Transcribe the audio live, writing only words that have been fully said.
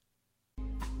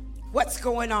What's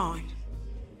going on?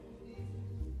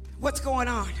 What's going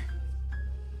on?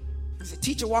 There's a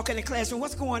teacher walking in the classroom.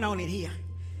 What's going on in here?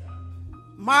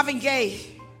 Marvin Gaye,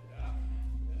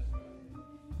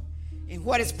 in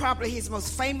what is probably his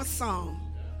most famous song,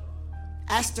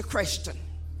 asked the question,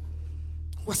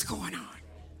 what's going on?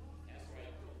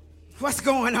 What's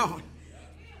going on?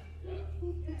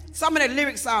 Some of the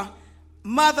lyrics are,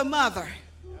 mother, mother,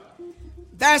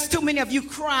 there's too many of you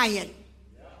crying.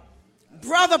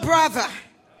 Brother, brother,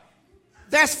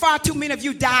 there's far too many of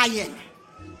you dying.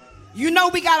 You know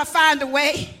we got to find a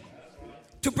way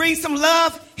to bring some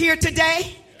love here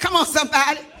today. Come on,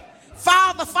 somebody.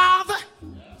 Father, Father,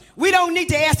 we don't need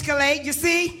to escalate. You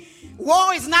see,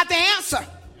 war is not the answer.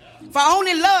 For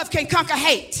only love can conquer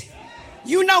hate.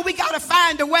 You know we got to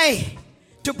find a way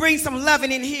to bring some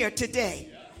loving in here today.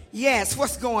 Yes,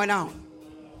 what's going on?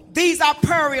 These are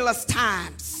perilous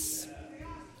times.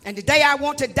 And today I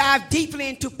want to dive deeply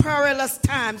into perilous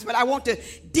times, but I want to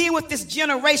deal with this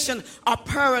generation of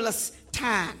perilous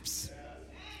times.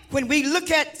 When we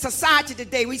look at society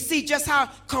today, we see just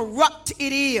how corrupt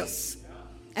it is.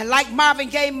 And like Marvin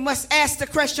Gaye must ask the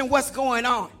question, what's going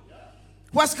on?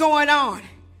 What's going on?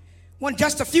 When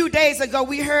just a few days ago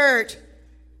we heard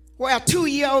where a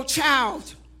 2-year-old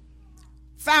child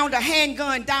found a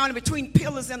handgun down between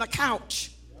pillars in a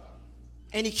couch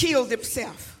and he killed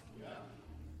himself.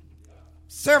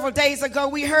 Several days ago,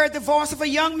 we heard the voice of a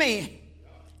young man,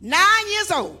 9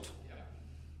 years old,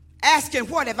 asking,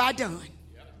 what have I done?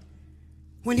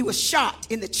 When he was shot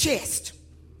in the chest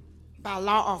by a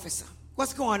law officer.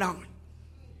 What's going on?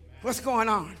 What's going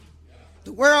on?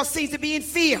 The world seems to be in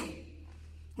fear.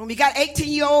 When we got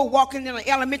 18-year-old walking in an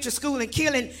elementary school and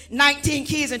killing 19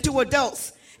 kids and 2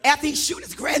 adults after he shot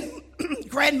his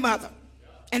grandmother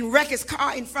and wrecked his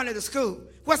car in front of the school.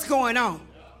 What's going on?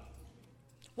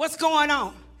 What's going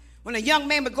on? When a young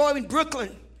man would go in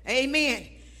Brooklyn, amen,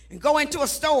 and go into a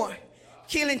store,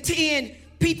 killing 10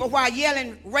 people while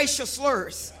yelling racial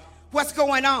slurs. What's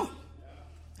going on?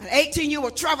 An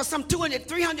 18-year-old travel some 200,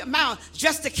 300 miles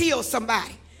just to kill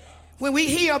somebody. When we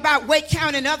hear about Wake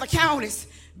County and other counties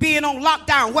being on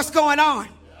lockdown, what's going on?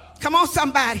 Come on,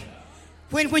 somebody.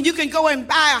 When you can go and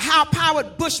buy a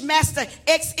high-powered Bushmaster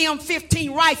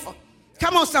XM15 rifle.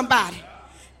 Come on, somebody.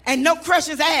 And no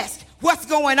questions asked. What's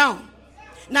going on?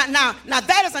 Now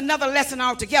that is another lesson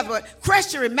altogether, but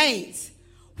question remains.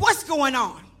 What's going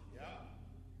on?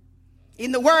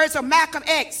 In the words of Malcolm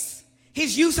X,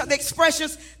 his use of the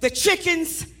expressions, the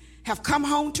chickens have come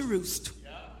home to roost.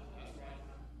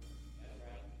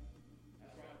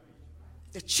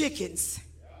 The chickens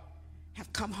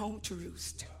have come home to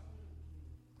roost.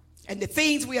 And the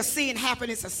things we are seeing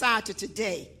happen in society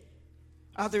today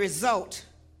are the result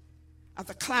of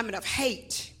the climate of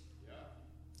hate,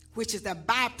 which is the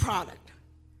byproduct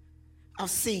of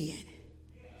sin.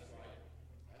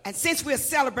 And since we're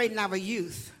celebrating our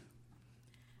youth,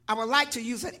 I would like to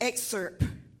use an excerpt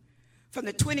from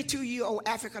the 22-year-old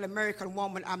African-American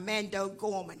woman, Amanda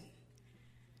Gorman,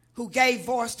 who gave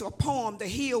voice to a poem, The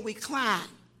Hill We Climb,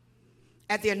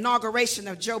 at the inauguration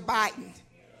of Joe Biden,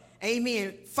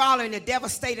 amen, following the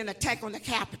devastating attack on the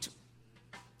Capitol.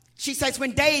 She says,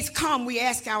 when days come, we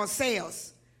ask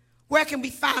ourselves, where can we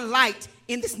find light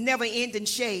in this never-ending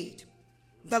shade?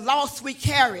 The loss we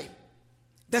carry,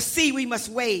 the sea we must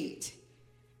wade.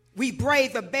 We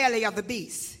brave the belly of the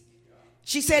beast.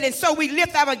 She said, and so we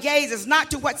lift our gazes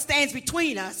not to what stands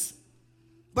between us,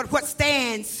 but what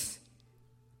stands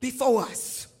before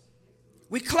us.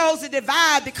 We close the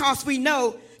divide because we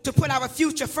know to put our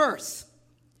future first.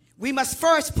 We must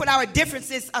first put our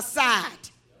differences aside.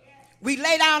 We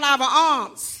lay down our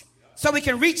arms so we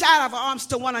can reach out our arms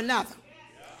to one another.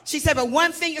 She said, but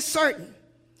one thing is certain.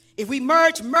 If we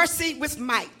merge mercy with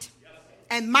might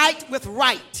and might with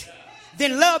right,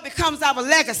 then love becomes our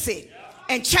legacy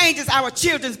and changes our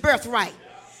children's birthright.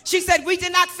 She said, we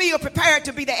did not feel prepared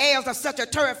to be the heirs of such a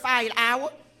terrifying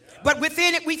hour, but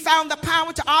within it we found the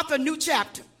power to author a new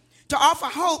chapter, to offer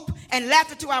hope and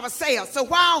laughter to ourselves. So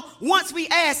while once we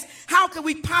asked, how can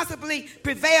we possibly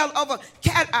prevail over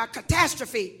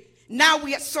catastrophe, now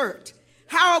we assert,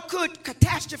 how could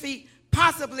catastrophe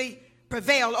possibly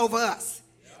prevail over us?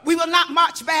 We will not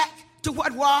march back to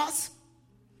what was,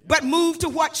 but move to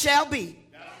what shall be.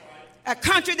 A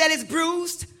country that is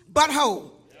bruised but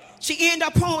whole. She ended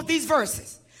up on these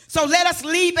verses. So let us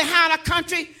leave behind a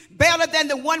country better than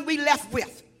the one we left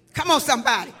with. Come on,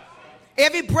 somebody.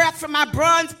 Every breath from my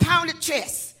bronze-pounded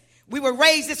chest, we will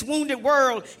raise this wounded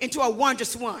world into a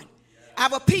wondrous one.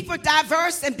 Our people,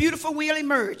 diverse and beautiful, will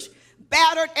emerge,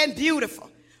 battered and beautiful.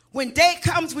 When day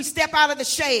comes, we step out of the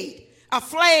shade,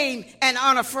 aflame and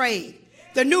unafraid.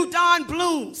 The new dawn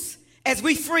blooms as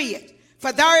we free it.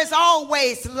 For there is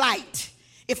always light.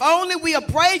 If only we are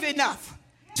brave enough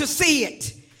to see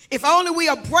it. If only we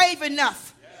are brave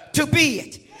enough to be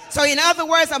it. So in other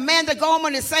words, Amanda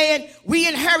Gorman is saying we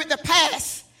inherit the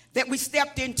past that we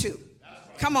stepped into.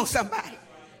 Come on, somebody.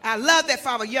 I love that for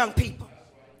our young people.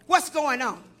 What's going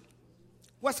on?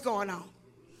 What's going on?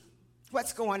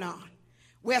 What's going on?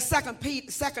 Well, 2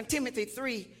 Timothy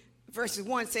 3, verses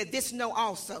 1 said, this know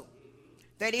also,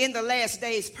 that in the last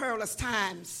days perilous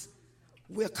times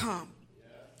will come.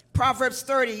 Proverbs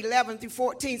 30, 11 through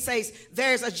 14 says,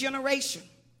 there is a generation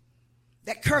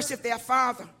that curseth their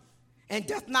father and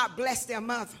doth not bless their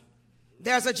mother.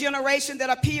 There's a generation that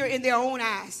appear in their own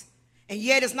eyes, and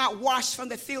yet is not washed from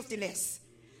the filthiness.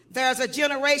 There's a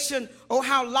generation, oh,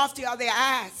 how lofty are their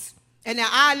eyes, and their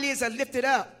eyelids are lifted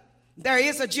up. There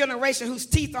is a generation whose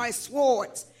teeth are as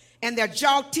swords, and their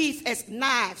jaw teeth as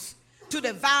knives, to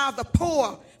devour the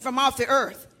poor from off the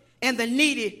earth, and the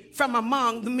needy from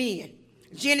among the men.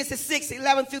 Genesis 6,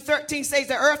 11 through 13 says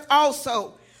the earth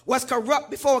also was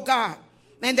corrupt before God,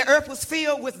 and the earth was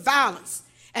filled with violence.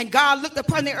 And God looked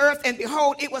upon the earth, and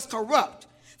behold, it was corrupt,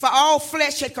 for all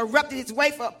flesh had corrupted his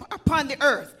way upon the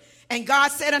earth. And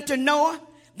God said unto Noah,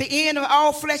 the end of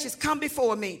all flesh is come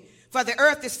before me, for the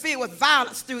earth is filled with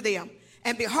violence through them.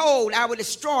 And behold, I will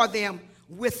destroy them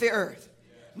with the earth.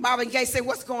 Marvin Gaye said,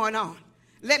 what's going on?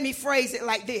 Let me phrase it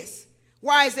like this.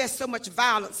 Why is there so much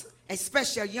violence,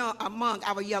 especially among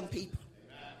our young people?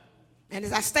 And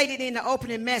as I stated in the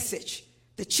opening message,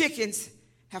 the chickens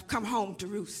have come home to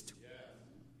roost.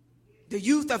 The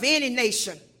youth of any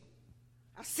nation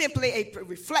are simply a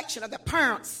reflection of the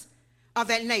parents of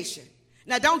that nation.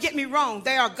 Now, don't get me wrong.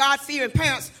 There are God-fearing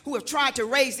parents who have tried to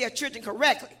raise their children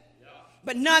correctly.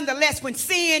 But nonetheless, when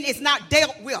sin is not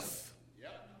dealt with,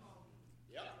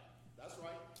 that's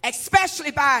right,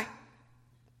 especially by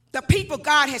the people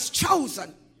God has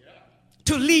chosen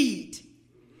to lead,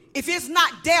 if it's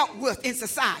not dealt with in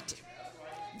society,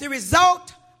 the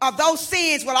result of those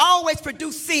sins will always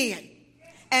produce sin.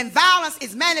 And violence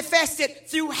is manifested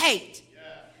through hate.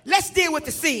 Let's deal with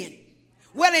the sin.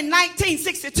 Well, in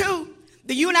 1962,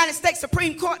 the United States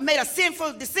Supreme Court made a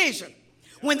sinful decision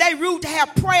when they ruled to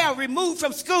have prayer removed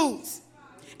from schools.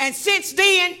 And since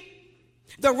then,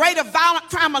 the rate of violent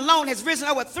crime alone has risen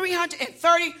over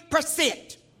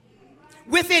 330%.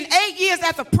 Within 8 years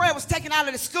after prayer was taken out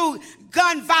of the school,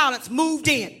 gun violence moved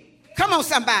in. Come on,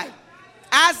 somebody.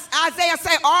 As Isaiah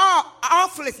said, all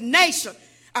awfulest nation,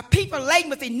 a people laden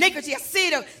with iniquity, a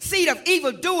seed of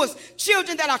evildoers,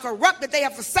 children that are corrupted. They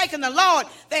have forsaken the Lord.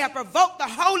 They have provoked the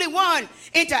Holy One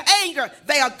into anger.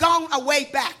 They are gone away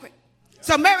backward.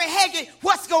 So, Mary Hagin,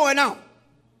 what's going on?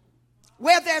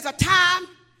 Well, there's a time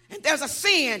and there's a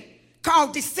sin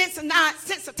called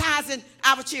desensitizing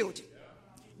our children.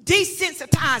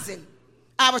 Desensitizing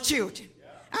our children.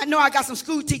 I know I got some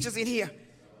school teachers in here.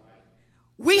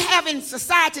 We have in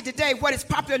society today what is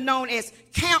popularly known as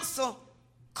cancel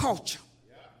culture.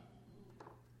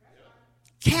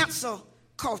 Cancel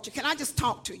culture. Can I just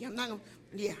talk to you? I'm not gonna,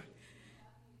 yeah.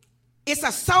 It's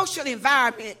a social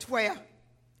environment where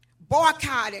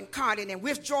boycotting and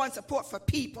withdrawing support for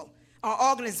people or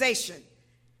organization,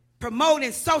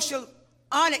 promoting social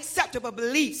unacceptable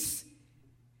beliefs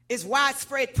is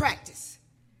widespread practice.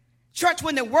 Church,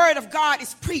 when the word of God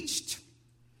is preached,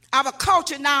 our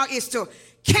culture now is to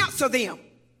cancel them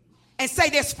and say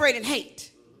they're spreading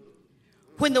hate.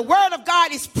 When the word of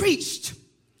God is preached,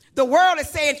 the world is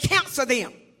saying cancel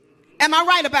them. Am I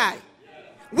right about it?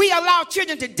 We allow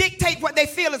children to dictate what they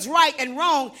feel is right and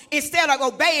wrong instead of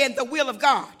obeying the will of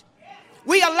God.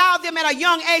 We allow them at a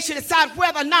young age to decide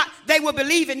whether or not they will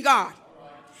believe in God.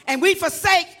 And we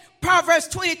forsake Proverbs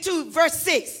 22, verse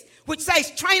 6, which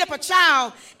says, train up a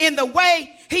child in the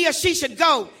way he or she should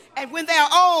go, and when they are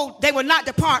old, they will not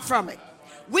depart from it.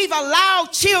 We've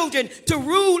allowed children to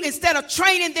rule instead of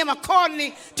training them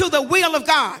accordingly to the will of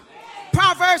God.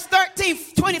 Proverbs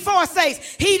 13:24 says,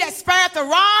 he that spareth the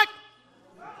rod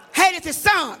hateth his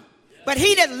son, but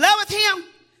he that loveth him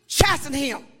chasteneth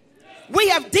him. We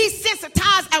have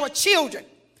desensitized our children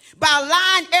by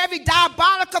allowing every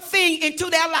diabolical thing into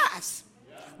their lives.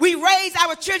 We raise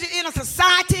our children in a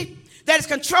society that is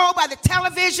controlled by the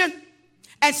television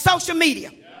and social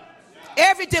media.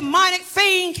 Every demonic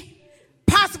thing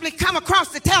possibly come across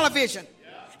the television,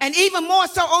 and even more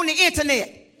so on the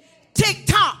internet.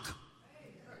 TikTok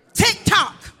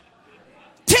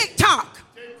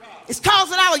is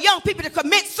causing our young people to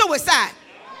commit suicide.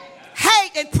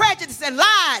 Hate and prejudice and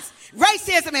lies,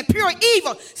 racism and pure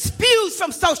evil spews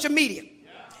from social media.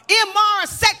 Immoral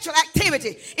sexual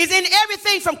activity is in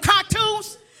everything from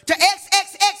cartoons to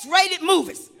XXX rated movies.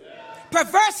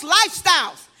 Perverse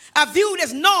lifestyles are viewed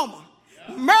as normal.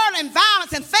 Murder and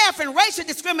violence and theft and racial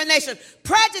discrimination,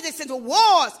 prejudice and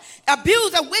wars,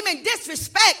 abuse of women,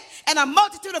 disrespect, and a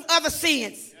multitude of other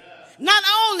sins. Not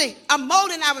only are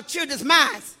molding our children's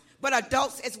minds, but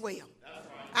adults as well.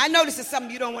 I know this is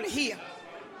something you don't want to hear.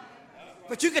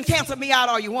 But you can cancel me out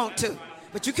all you want to.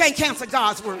 But you can't cancel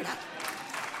God's word out.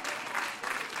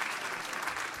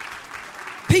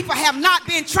 People have not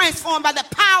been transformed by the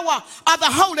power of the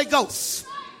Holy Ghost.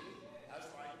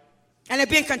 And have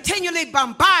been continually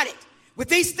bombarded with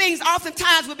these things.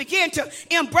 Oftentimes we begin to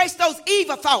embrace those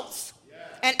evil thoughts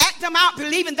and act them out,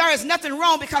 believing there is nothing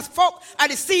wrong because folk are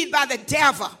deceived by the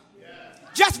devil.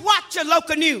 Just watch your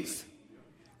local news.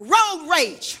 Road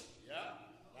rage.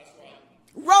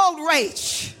 Road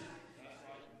rage.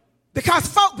 Because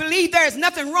folk believe there is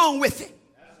nothing wrong with it.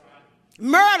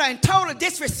 Murder and total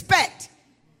disrespect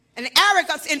and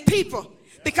arrogance in people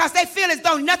because they feel as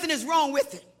though nothing is wrong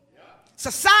with it.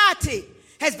 Society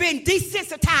has been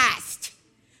desensitized.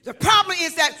 The problem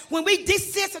is that when we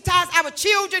desensitize our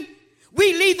children,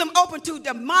 we leave them open to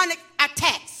demonic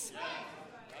attacks.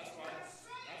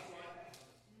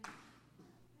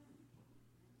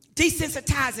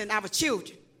 Desensitizing our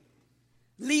children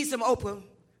leaves them open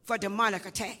for demonic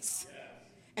attacks.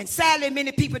 And sadly,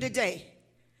 many people today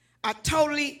are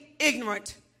totally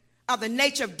ignorant of the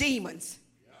nature of demons.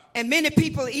 And many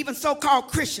people, even so-called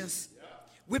Christians,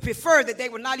 we prefer that they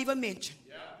will not even mention.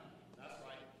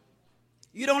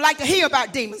 You don't like to hear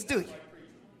about demons, do you?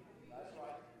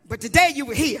 But today you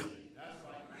will hear.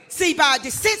 See, by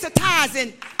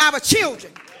desensitizing our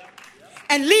children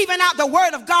and leaving out the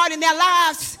word of God in their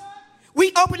lives,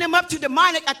 we open them up to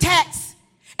demonic attacks,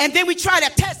 and then we try to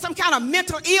attach some kind of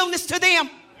mental illness to them.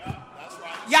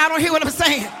 Y'all don't hear what I'm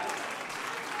saying?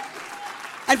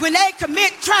 And when they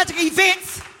commit tragic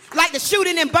events, like the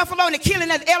shooting in Buffalo and the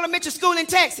killing at the elementary school in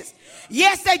Texas,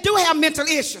 yes, they do have mental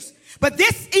issues. But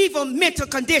this evil mental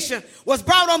condition was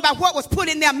brought on by what was put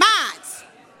in their minds.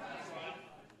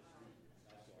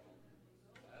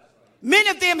 Many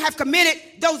of them have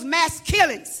committed those mass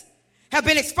killings, have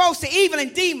been exposed to evil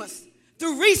and demons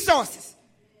through resources,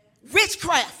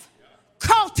 witchcraft,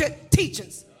 cultic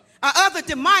teachings, or other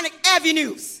demonic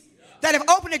avenues that have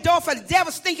opened the door for the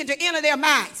devil's thinking to enter their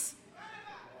minds.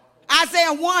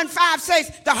 Isaiah 1:5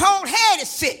 says, the whole head is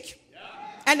sick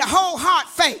and the whole heart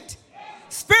faint.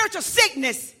 Spiritual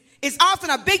sickness is often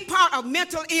a big part of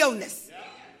mental illness.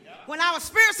 When our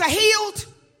spirits are healed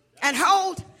and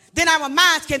whole, then our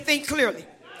minds can think clearly.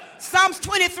 Psalms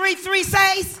 23:3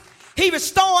 says, he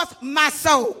restoreth my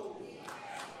soul.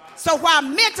 So while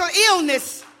mental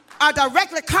illness are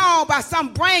directly caused by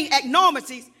some brain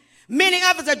abnormalities, many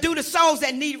others are due to souls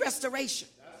that need restoration.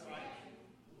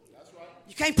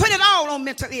 You can't put it all on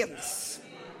mental illness.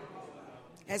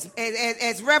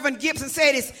 As Reverend Gibson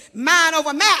said, it's mind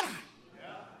over matter.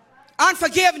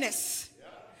 Unforgiveness,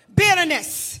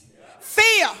 bitterness,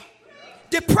 fear,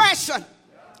 depression,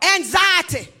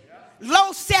 anxiety,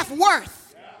 low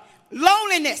self-worth,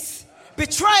 loneliness,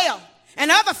 betrayal,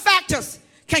 and other factors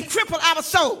can cripple our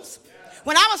souls.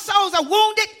 When our souls are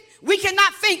wounded, we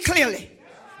cannot think clearly.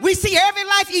 We see every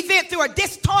life event through a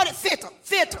distorted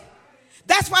filter.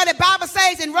 That's why the Bible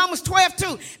says in Romans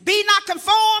 12:2, be not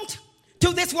conformed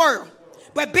to this world,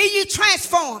 but be ye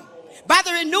transformed by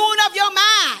the renewing of your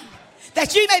mind,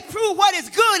 that ye may prove what is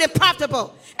good and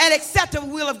profitable and acceptable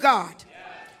will of God.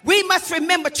 We must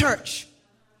remember, church,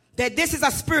 that this is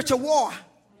a spiritual war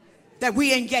that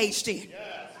we engaged in.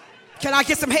 Can I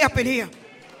get some help in here?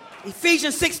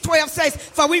 Ephesians 6:12 says,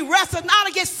 for we wrestle not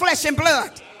against flesh and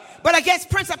blood, but against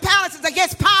principalities,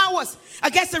 against powers,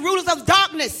 against the rulers of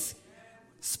darkness,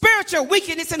 spiritual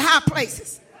wickedness in high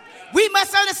places. We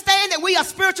must understand that we are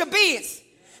spiritual beings,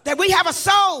 that we have a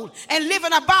soul and live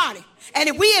in a body. And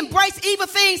if we embrace evil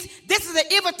things, this is an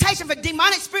invitation for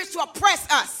demonic spirits to oppress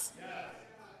us.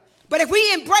 But if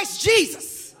we embrace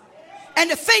Jesus and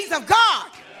the things of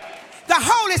God, the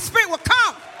Holy Spirit will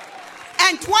come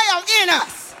and dwell in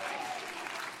us.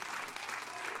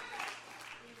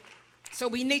 So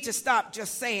we need to stop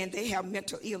just saying they have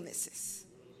mental illnesses,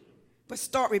 but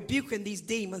start rebuking these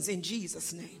demons in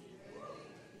Jesus' name.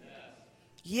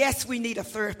 Yes, we need a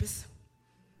therapist,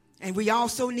 and we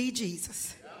also need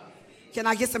Jesus. Can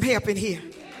I get some help in here?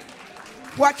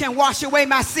 What can wash away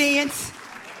my sins?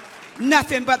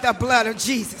 Nothing but the blood of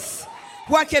Jesus.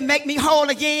 What can make me whole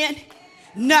again?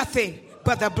 Nothing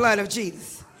but the blood of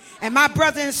Jesus. And my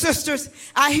brothers and sisters,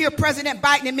 I hear President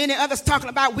Biden and many others talking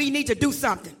about we need to do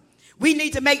something. We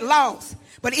need to make laws.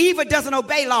 But evil doesn't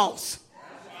obey laws.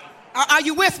 Are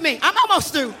you with me? I'm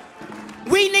almost through.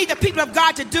 We need the people of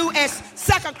God to do as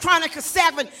 2 Chronicles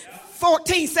 7,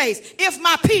 14 says, if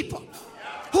my people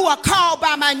who are called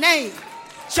by my name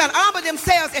shall humble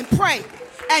themselves and pray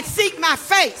and seek my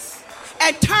face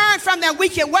and turn from their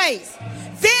wicked ways,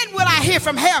 then will I hear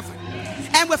from heaven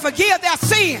and will forgive their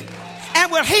sin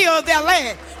and will heal their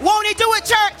land. Won't he do it,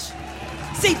 church?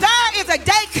 See, there is a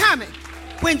day coming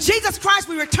when Jesus Christ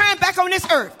will return back on this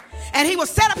earth and he will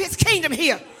set up his kingdom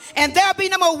here, and there'll be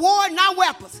no more war, no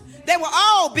weapons. They will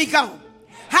all be gone.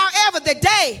 However, the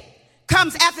day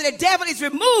comes after the devil is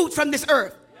removed from this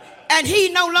earth and he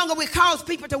no longer will cause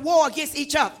people to war against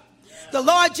each other. The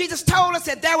Lord Jesus told us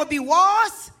that there will be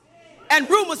wars and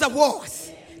rumors of wars.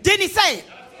 Didn't he say it?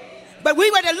 But we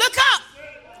were to look up,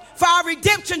 for our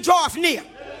redemption draweth near.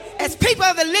 As people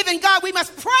of the living God, we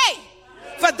must pray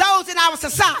for those in our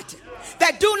society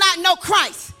that do not know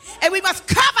Christ. And we must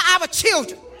cover our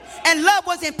children and loved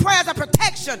ones in prayers of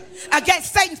protection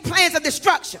against Satan's plans of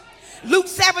destruction. Luke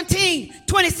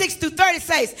 17:26-30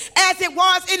 says, as it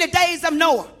was in the days of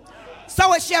Noah,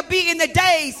 so it shall be in the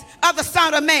days of the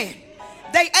Son of Man.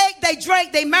 They ate, they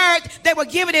drank, they married, they were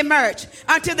given in marriage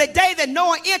until the day that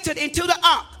Noah entered into the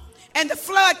ark, and the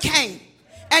flood came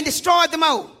and destroyed them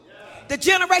all. The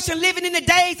generation living in the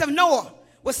days of Noah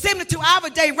was similar to our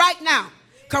day right now.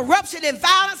 Corruption and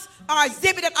violence are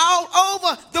exhibited all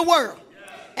over the world.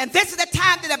 And this is the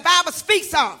time that the Bible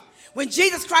speaks of, when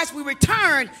Jesus Christ will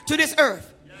return to this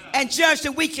earth and judge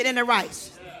the wicked and the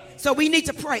righteous. So we need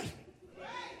to pray.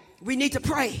 We need to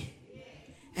pray.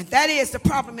 And that is the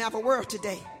problem in our world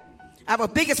today. Our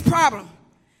biggest problem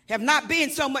have not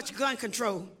been so much gun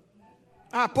control,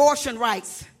 our abortion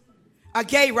rights, our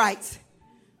gay rights,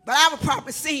 but our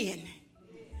proper sin,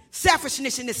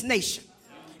 selfishness in this nation.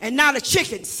 And now the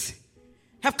chickens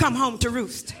have come home to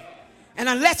roost. And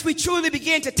unless we truly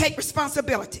begin to take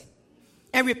responsibility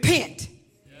and repent,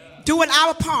 doing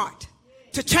our part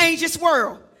to change this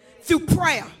world through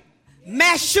prayer,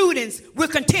 mass shootings will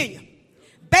continue.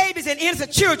 Babies and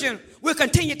innocent children will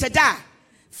continue to die.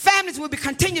 Families will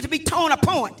continue to be torn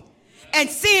apart. And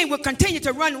sin will continue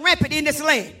to run rampant in this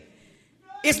land.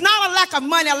 It's not a lack of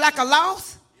money, a lack of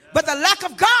laws, but the lack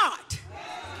of God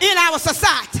in our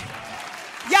society.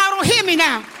 Y'all don't hear me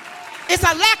now. It's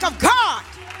a lack of God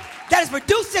that has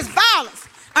produced this violence.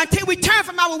 Until we turn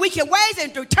from our wicked ways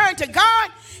and return to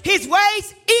God, his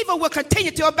ways, evil will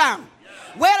continue to abound.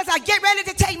 Well, as I get ready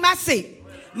to take my seat,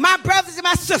 my brothers and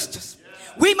my sisters,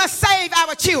 we must save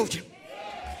our children.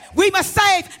 We must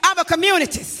save our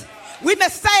communities. We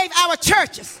must save our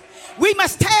churches. We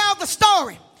must tell the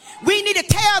story. We need to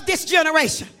tell this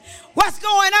generation what's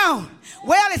going on.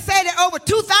 Well, it said that over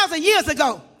 2,000 years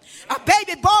ago, a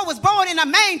baby boy was born in a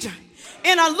manger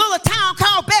in a little town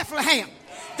called Bethlehem.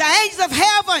 The angels of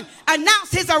heaven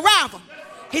announced his arrival.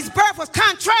 His birth was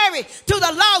contrary to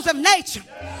the laws of nature.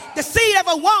 The seed of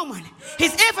a woman.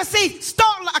 His infancy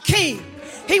startled a king.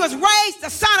 He was raised the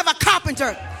son of a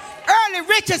carpenter. Early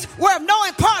riches were of no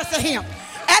importance to him.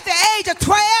 At the age of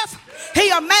 12, he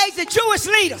amazed the Jewish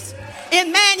leaders.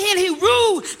 In manhood, he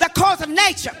ruled the course of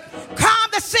nature,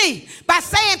 calmed the sea by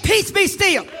saying, peace be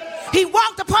still. He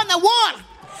walked upon the water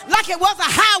like it was a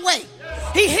highway.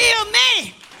 He healed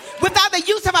men without the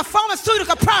use of a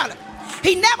pharmaceutical product.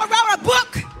 He never wrote a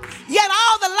book, yet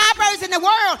all the libraries in the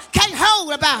world can't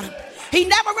hold about him. He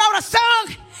never wrote a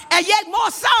song, and yet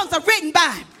more songs are written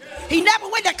by him. He never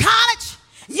went to college,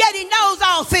 yet he knows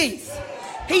all things.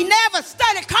 He never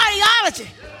studied cardiology,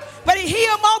 but he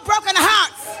healed more broken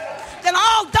hearts than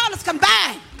all doctors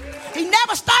combined. He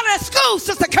never started a school,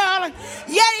 Sister Carolyn,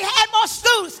 yet he had more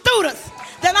students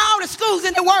than all the schools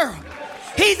in the world.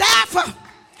 He's Alpha.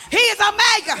 He is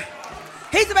Omega.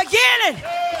 He's the beginning.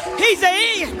 He's the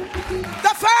end.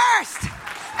 The first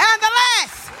and the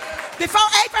last. Before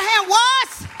Abraham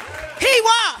was, he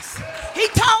was. He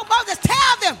told Moses,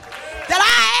 tell them that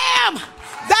I am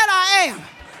that I am.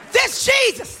 This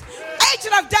Jesus,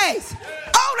 Ancient of Days,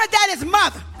 older than his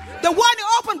mother, the one who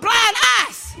opened blind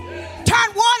eyes,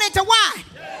 turned water into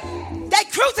wine. They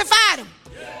crucified him.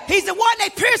 He's the one they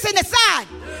pierced in the side.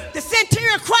 The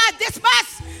centurion cried, this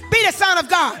must be the Son of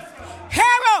God.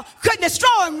 Herod couldn't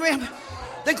destroy him, remember?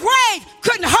 The grave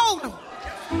couldn't hold him.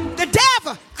 The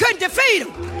devil couldn't defeat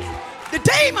him. The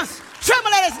demons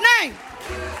trembled at his name.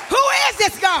 Who is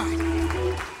this God?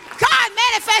 God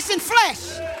manifest in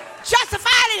flesh,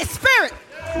 justified in his spirit,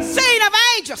 seen of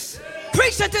angels,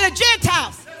 preached unto the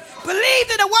Gentiles,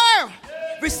 believed in the world,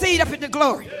 received up into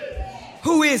glory.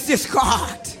 Who is this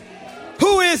God?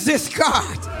 Who is this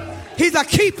God? He's a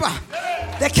keeper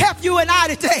that kept you and I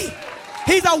today.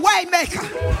 He's a way maker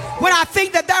when I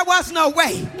think that there was no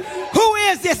way. Who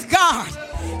is this God?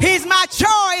 He's my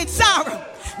joy in sorrow,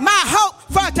 my hope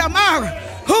for tomorrow.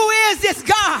 Who is this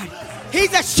God?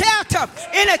 He's a shelter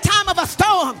in the time of a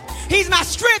storm. He's my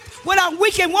strength when I'm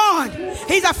weak and worn.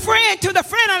 He's a friend to the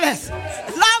friendless,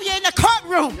 lawyer in the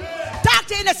courtroom,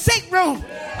 doctor in the sick room,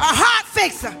 a heart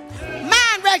fixer,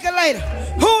 mind regulator.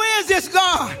 Who is this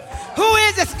God? Who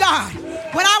is this God?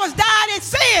 When I was dying in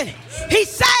sin, he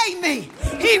saved me.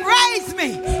 He raised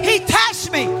me. He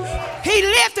touched me. He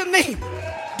lifted me.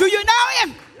 Do you know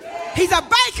him? He's a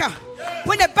banker.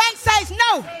 When the bank says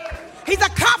no, he's a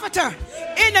comforter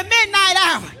in the midnight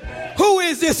hour. Who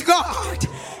is this God?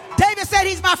 David said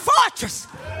he's my fortress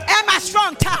and my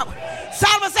strong tower.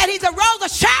 Solomon said he's a rose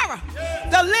of Sharon,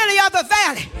 the lily of the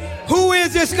valley. Who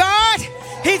is this God?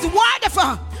 He's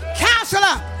wonderful,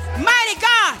 counselor, mighty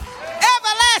God,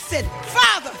 everlasting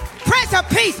Father, Prince of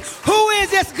Peace. Who is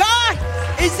this God?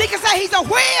 Ezekiel said he's a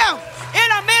wheel in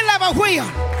the middle of a wheel.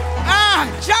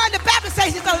 John the Baptist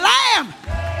says he's a lamb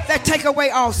that take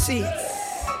away all sins.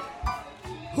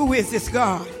 Who is this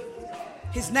God?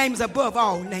 His name is above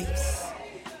all names.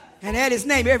 And at his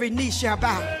name every knee shall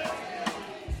bow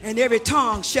and every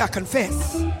tongue shall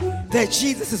confess that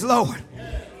Jesus is Lord.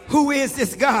 Who is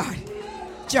this God?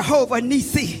 Jehovah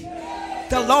Nisi,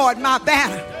 the Lord my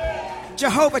banner.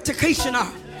 Jehovah Tekishana,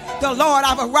 the Lord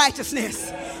our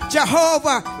righteousness.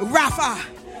 Jehovah Rapha,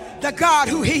 the God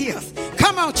who heals.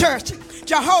 Come on, church.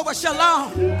 Jehovah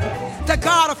Shalom, the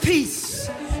God of peace.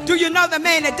 Do you know the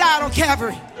man that died on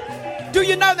Calvary? Do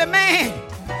you know the man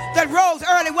that rose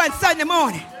early one Sunday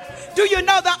morning? Do you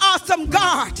know the awesome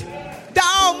God, the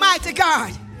almighty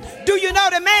God? Do you know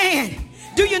the man?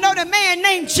 Do you know the man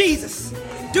named Jesus?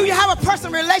 Do you have a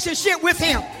personal relationship with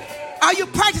him? Are you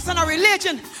practicing a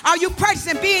religion? Are you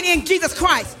practicing being in Jesus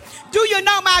Christ? Do you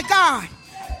know my God?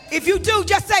 If you do,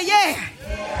 just say yeah.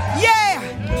 Yeah.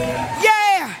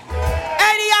 Yeah.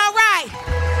 Ain't he all right?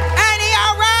 Ain't he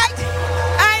all right?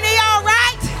 Ain't he all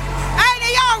right? Ain't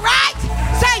he all right?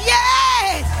 Say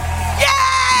yes.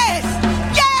 Yes.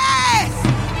 Yes.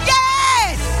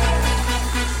 Yes.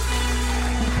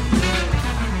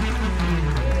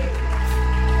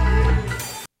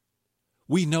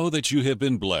 We know that you have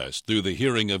been blessed through the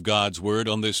hearing of God's Word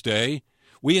on this day.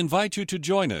 We invite you to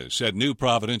join us at New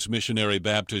Providence Missionary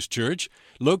Baptist Church,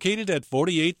 located at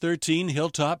 4813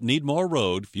 Hilltop Needmore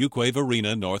Road, Fuquay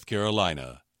Varina, North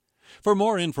Carolina. For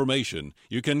more information,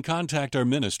 you can contact our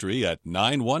ministry at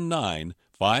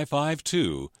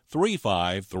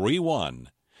 919-552-3531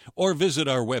 or visit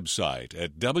our website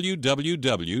at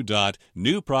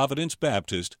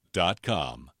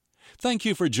www.newprovidencebaptist.com. Thank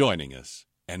you for joining us,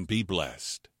 and be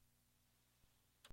blessed.